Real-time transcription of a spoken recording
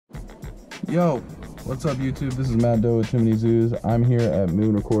Yo, what's up YouTube? This is Matt Doe with Chimney Zoos. I'm here at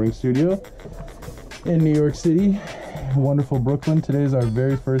Moon Recording Studio in New York City, wonderful Brooklyn. Today's our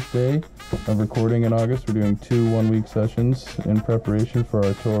very first day of recording in August. We're doing 2 one-week sessions in preparation for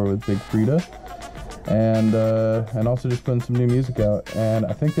our tour with Big Frida, and also just putting some new music out. And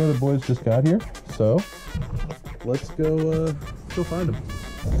I think the other boys just got here, so let's go find them.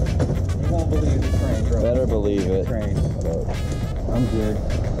 You won't believe the train, bro. Better believe it. Train. I'm good.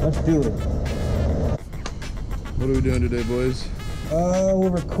 Let's do it. What are we doing today, boys? We're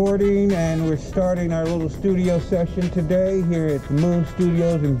recording and we're starting our little studio session today here at the Moon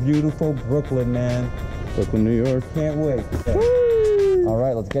Studios in beautiful Brooklyn, man. Brooklyn, New York. Can't wait. All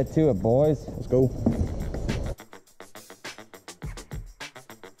right, let's get to it, boys. Let's go.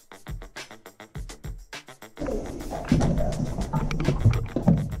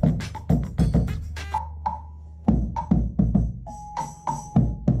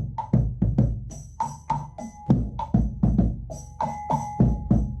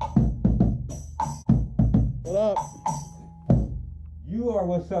 What up? You are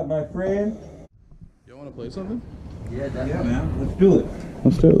what's up, my friend. Y'all want to play something? Yeah, man. Let's do it.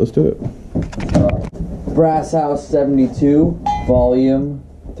 Let's do it. Let's do it. Brass House 72, Volume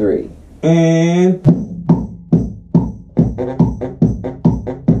 3. And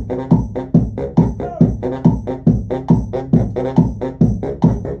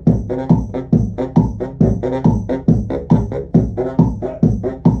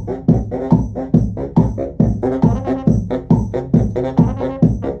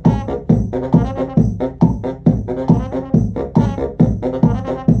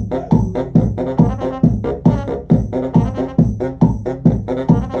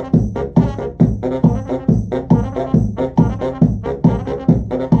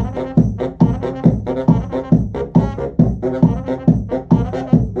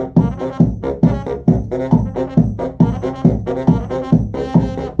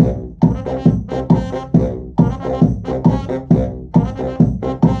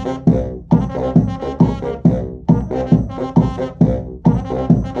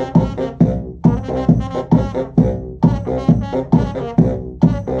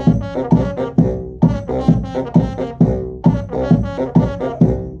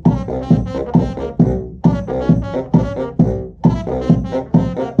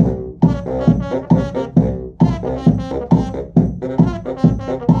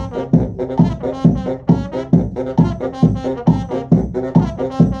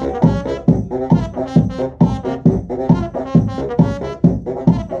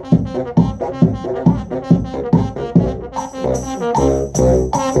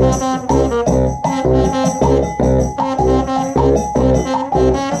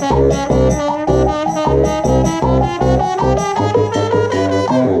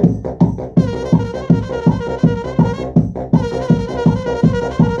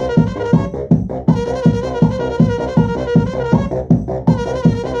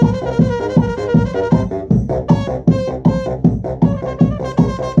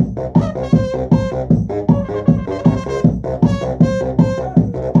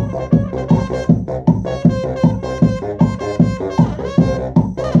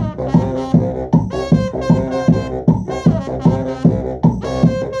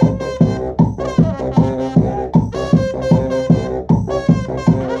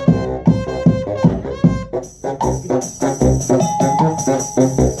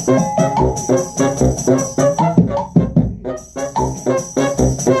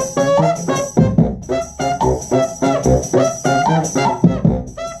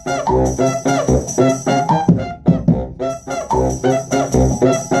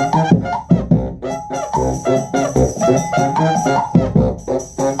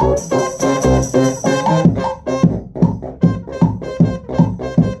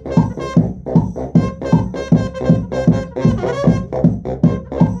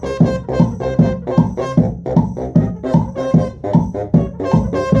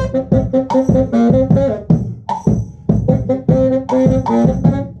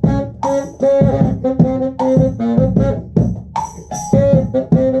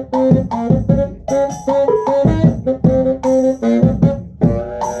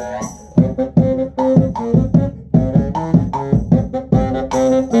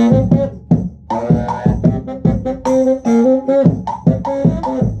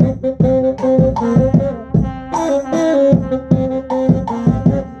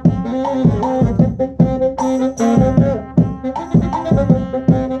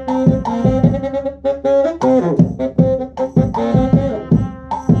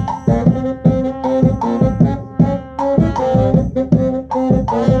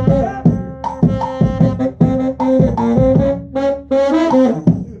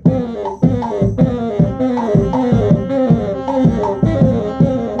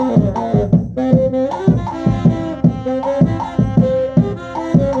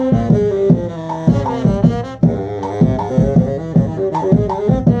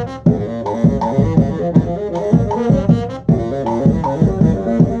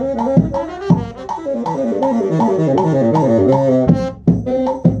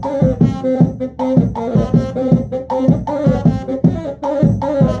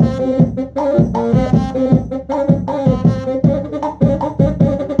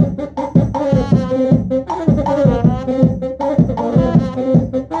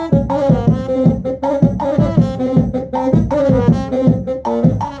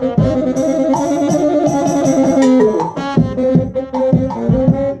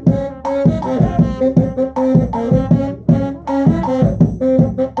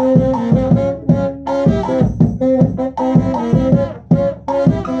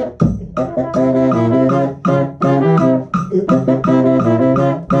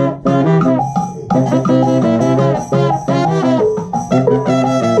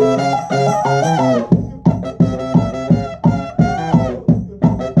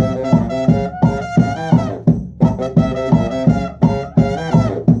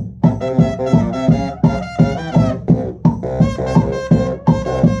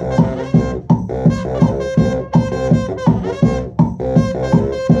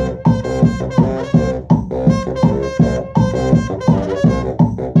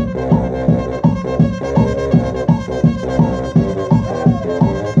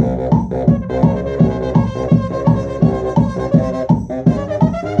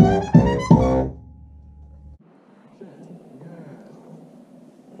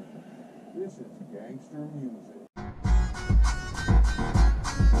This is gangster music.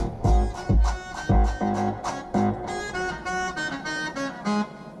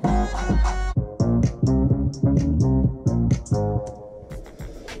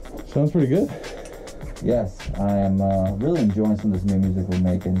 Sounds pretty good. Yes, I am really enjoying some of this new music we're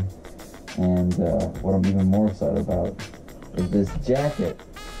making. And what I'm even more excited about is this jacket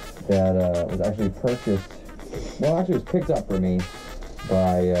that was actually purchased, well, actually it was picked up for me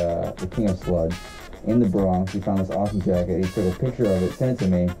by the King of Sludge in the Bronx. He found this awesome jacket. He took a picture of it, sent it to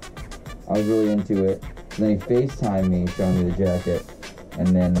me. I was really into it. And then he FaceTimed me showing me the jacket. And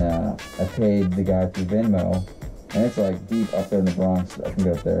then I paid the guy through Venmo. And it's like deep up there in the Bronx. I can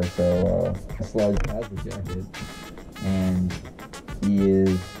get up there. So Sludge has the jacket. And he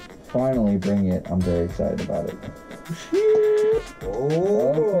is finally bringing it. I'm very excited about it.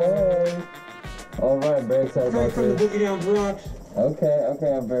 Okay. All right, I'm very excited about From the this. Boogie Down Bronx. Okay,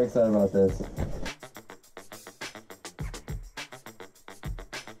 I'm very excited about this.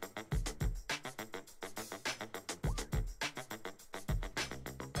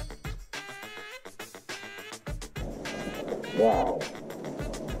 Wow.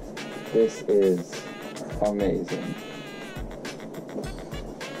 This is amazing.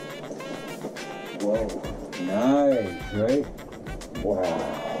 Whoa. Nice, right?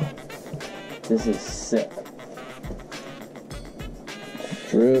 Wow. This is sick.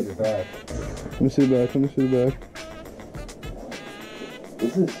 Drip. You're back. Let me see the back. Let me see the back.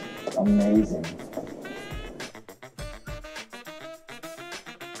 This is amazing.